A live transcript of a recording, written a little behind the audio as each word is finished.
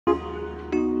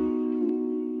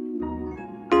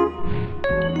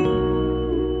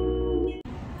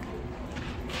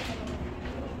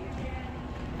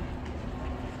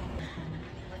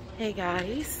Hey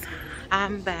guys,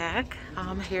 I'm back.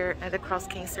 I'm here at the Cross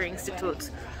Cancer Institute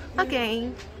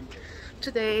again.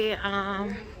 Today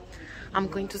I'm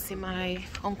going to see my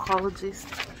oncologist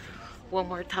one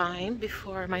more time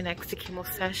before my next chemo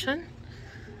session,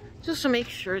 just to make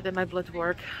sure that my blood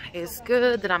work is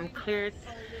good, that I'm cleared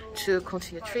to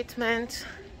continue treatment,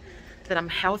 that I'm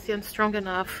healthy and strong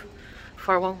enough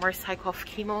for one more cycle of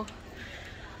chemo.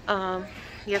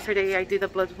 Yesterday I did a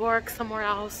blood work somewhere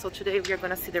else, so today we are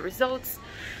gonna see the results.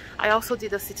 I also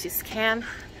did a CT scan,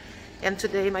 and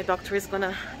today my doctor is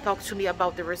gonna talk to me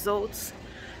about the results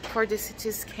for the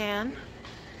CT scan.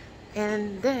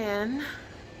 And then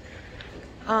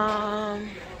I'm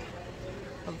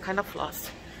kind of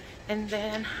lost. And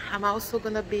then I'm also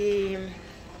gonna be,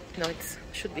 no, it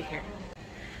should be here.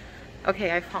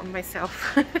 Okay, I found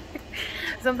myself.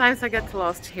 Sometimes I get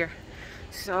lost here.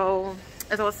 So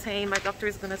as I was saying, my doctor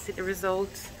is gonna see the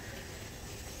results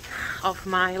of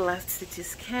my last CT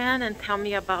scan and tell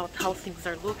me about how things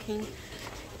are looking.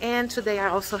 And today I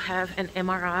also have an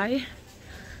MRI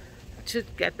to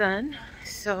get done,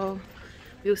 so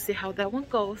we'll see how that one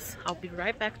goes. I'll be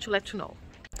right back to let you know.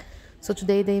 So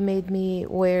today they made me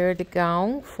wear the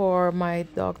gown for my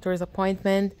doctor's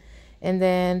appointment and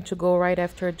then to go right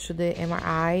after to the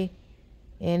MRI.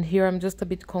 And here I'm just a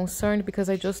bit concerned because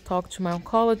I just talked to my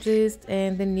oncologist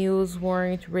and the news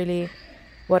weren't really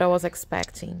what I was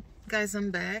expecting. Guys,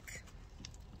 I'm back.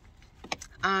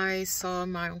 I saw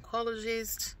my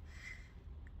oncologist.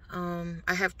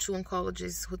 I have two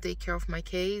oncologists who take care of my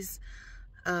case.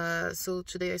 So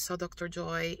today I saw Dr.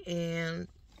 Joy, and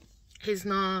he's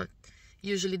not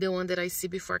usually the one that I see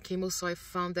before chemo, so I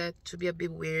found that to be a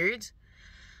bit weird.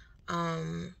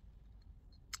 And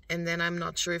then I'm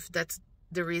not sure if that's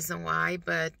the reason why,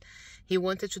 but he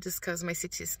wanted to discuss my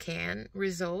CT scan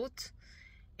result,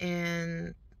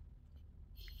 and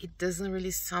it doesn't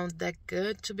really sound that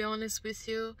good, to be honest with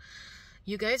you.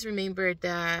 You guys remember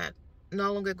that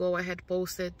not long ago I had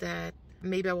posted that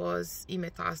maybe I was in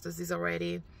metastasis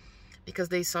already because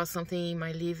they saw something in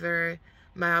my liver,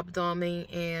 my abdomen,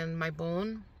 and my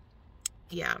bone.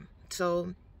 Yeah,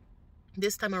 so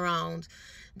this time around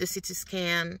the CT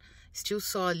scan still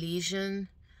saw a lesion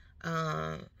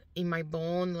in my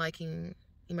bone, like in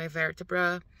my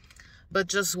vertebra, but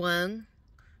just one,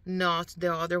 not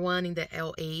the other one in the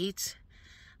L8,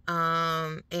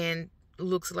 and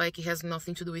looks like it has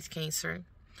nothing to do with cancer.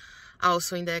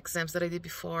 Also, in the exams that I did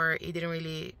before, it didn't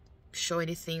really show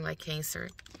anything like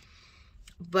cancer,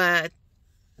 but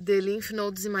the lymph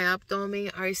nodes in my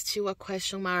abdomen are still a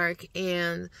question mark,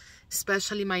 and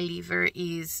especially my liver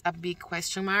is a big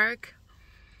question mark.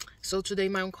 So today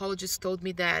my oncologist told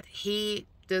me that he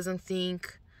doesn't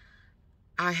think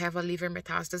I have a liver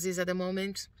metastasis at the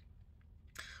moment,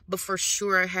 but for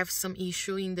sure I have some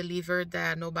issue in the liver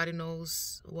that nobody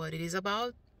knows what it is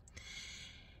about.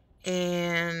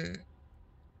 And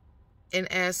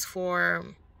as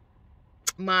for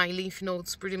my lymph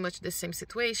nodes, pretty much the same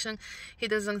situation. He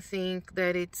doesn't think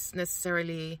that it's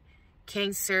necessarily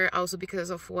cancer, also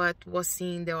because of what was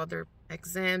seen in the other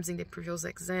exams, in the previous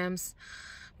exams.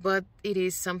 But it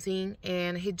is something,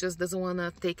 and he just doesn't want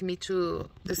to take me to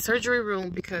the surgery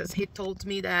room because he told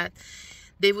me that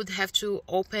they would have to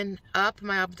open up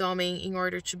my abdomen in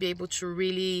order to be able to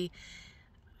really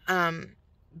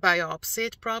biopsy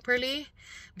it properly,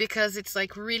 because it's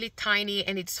like really tiny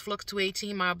and it's fluctuating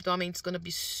in my abdomen. It's going to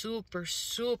be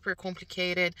super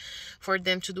complicated for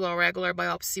them to do a regular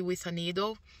biopsy with a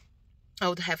needle. I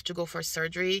would have to go for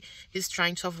surgery. He's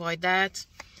trying to avoid that.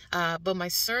 But my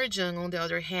surgeon, on the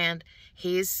other hand,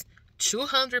 he's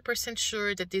 200%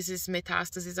 sure that this is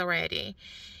metastasis already.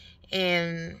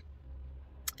 And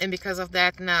because of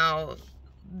that, now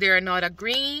they're not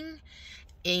agreeing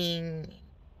in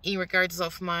regards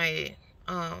of my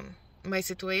my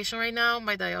situation right now,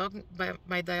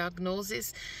 my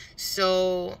diagnosis.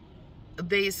 So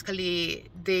basically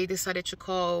they decided to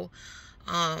call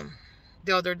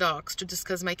the other docs to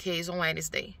discuss my case on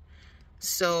Wednesday.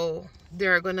 So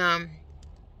they're gonna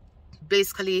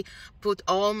basically put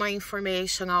all my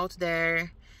information out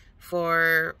there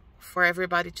for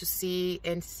everybody to see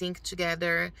and think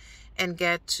together and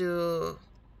get to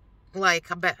like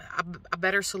a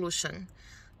better solution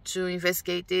to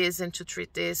investigate this and to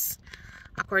treat this.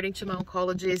 According to my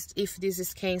oncologist, if this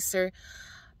is cancer,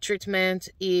 treatment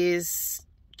is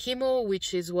chemo,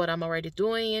 which is what I'm already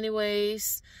doing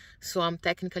anyways, so I'm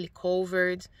technically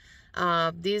covered.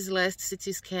 This last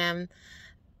CT scan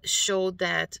showed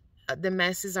that the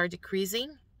masses are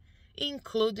decreasing,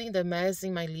 including the mass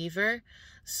in my liver.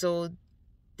 So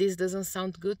this doesn't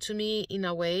sound good to me in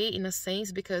a way, in a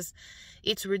sense, because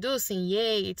it's reducing,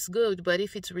 yay, it's good. But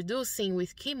if it's reducing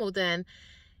with chemo, then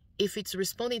if it's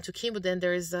responding to chemo, then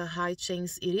there is a high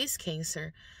chance it is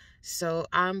cancer. So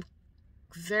I'm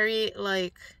very,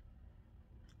 like,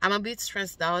 I'm a bit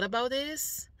stressed out about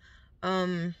this.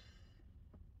 I'm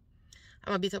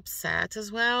a bit upset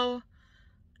as well,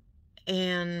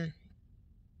 and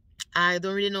I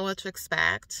don't really know what to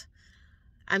expect.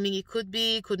 I mean, it could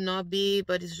be, could not be,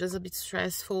 but it's just a bit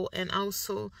stressful. And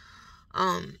also,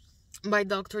 my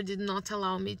doctor did not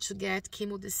allow me to get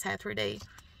chemo this Saturday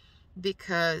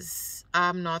because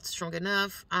I'm not strong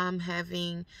enough. I've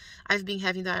been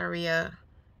having diarrhea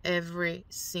every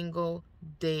single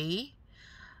day,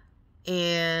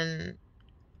 and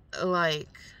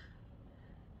like,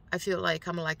 I feel like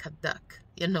I'm like a duck,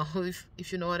 you know,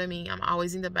 if you know what I mean. I'm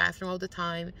always in the bathroom all the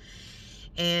time.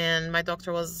 And my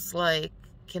doctor was like,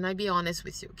 can I be honest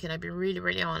with you? Can I be really,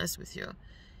 really honest with you?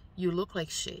 You look like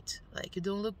shit. Like, you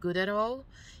don't look good at all.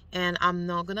 And I'm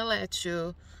not gonna let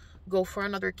you go for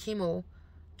another chemo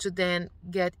to then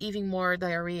get even more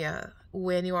diarrhea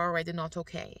when you are already not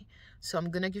okay. So I'm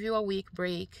gonna give you a week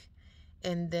break.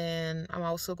 And then I'm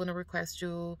also gonna request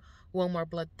you one more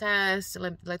blood test.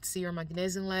 Let's see your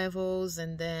magnesium levels.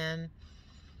 And then,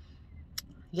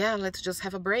 yeah, let's just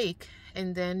have a break.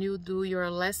 And then you do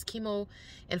your last chemo.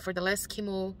 And for the last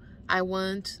chemo, I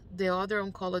want the other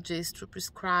oncologist to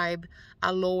prescribe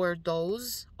a lower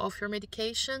dose of your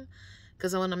medication,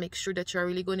 because I want to make sure that you're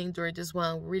really going to endure this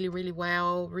one really, really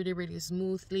well, really, really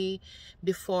smoothly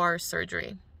before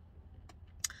surgery.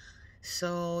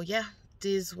 So yeah,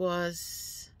 this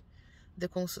was the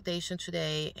consultation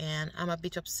today, and I'm a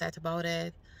bit upset about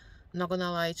it. I'm not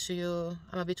gonna lie to you,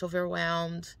 I'm a bit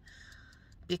overwhelmed,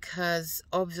 because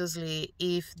obviously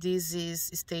if this is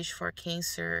stage 4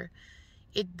 cancer,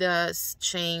 it does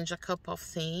change a couple of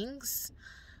things.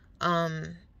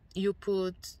 You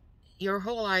put your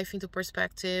whole life into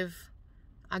perspective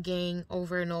again,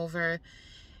 over and over,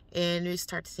 and you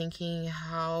start thinking,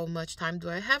 how much time do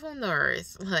I have on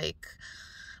earth? Like,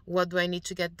 what do I need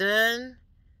to get done?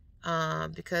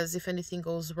 Because if anything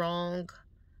goes wrong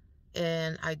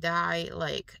and I die,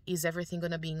 like, is everything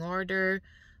gonna be in order?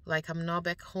 Like, I'm not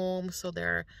back home, so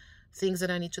there are things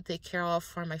that I need to take care of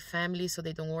for my family so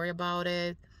they don't worry about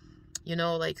it, you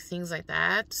know, like things like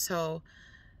that. So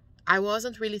I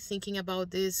wasn't really thinking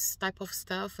about this type of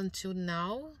stuff until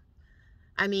now.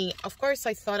 I mean, of course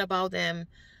I thought about them,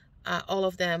 all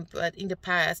of them, but in the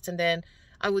past. And then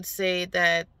I would say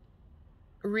that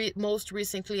most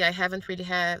recently I haven't really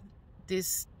had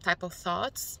this type of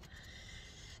thoughts,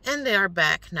 and they are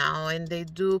back now, and they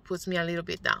do put me a little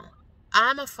bit down.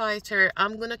 I'm a fighter.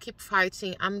 I'm gonna keep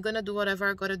fighting. I'm gonna do whatever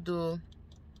I gotta do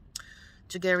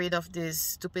to get rid of this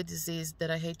stupid disease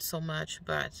that I hate so much.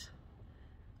 But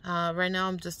right now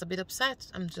I'm just a bit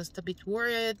upset. I'm just a bit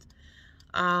worried.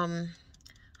 I'm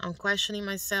questioning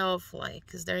myself,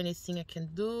 like, is there anything I can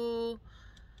do?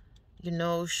 You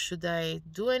know, should I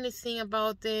do anything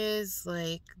about this?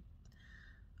 Like,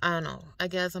 I don't know. I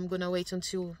guess I'm gonna wait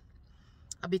until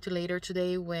a bit later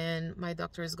today when my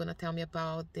doctor is gonna tell me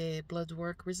about the blood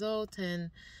work result, and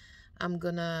I'm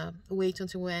gonna wait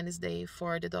until Wednesday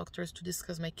for the doctors to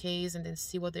discuss my case and then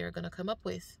see what they're gonna come up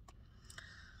with.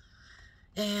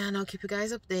 And I'll keep you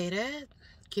guys updated.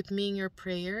 Keep me in your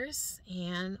prayers,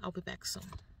 and I'll be back soon.